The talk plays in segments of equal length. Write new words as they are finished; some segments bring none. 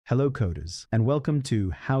Hello coders, and welcome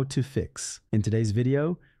to How to Fix. In today's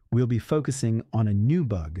video, we'll be focusing on a new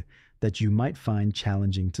bug that you might find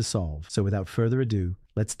challenging to solve. So without further ado,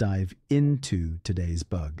 let's dive into today's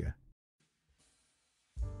bug.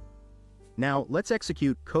 Now, let's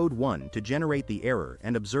execute code 1 to generate the error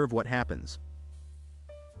and observe what happens.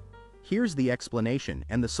 Here's the explanation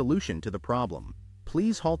and the solution to the problem.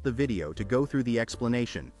 Please halt the video to go through the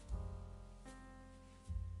explanation.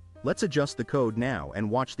 Let's adjust the code now and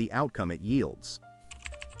watch the outcome it yields.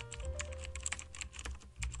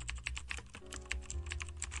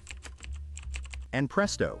 And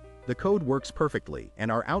presto, the code works perfectly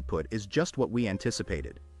and our output is just what we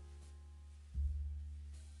anticipated.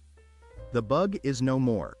 The bug is no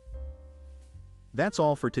more. That's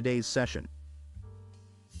all for today's session.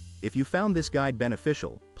 If you found this guide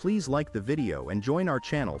beneficial, please like the video and join our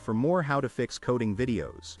channel for more how to fix coding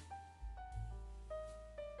videos.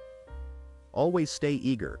 Always stay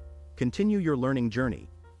eager, continue your learning journey,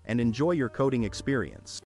 and enjoy your coding experience.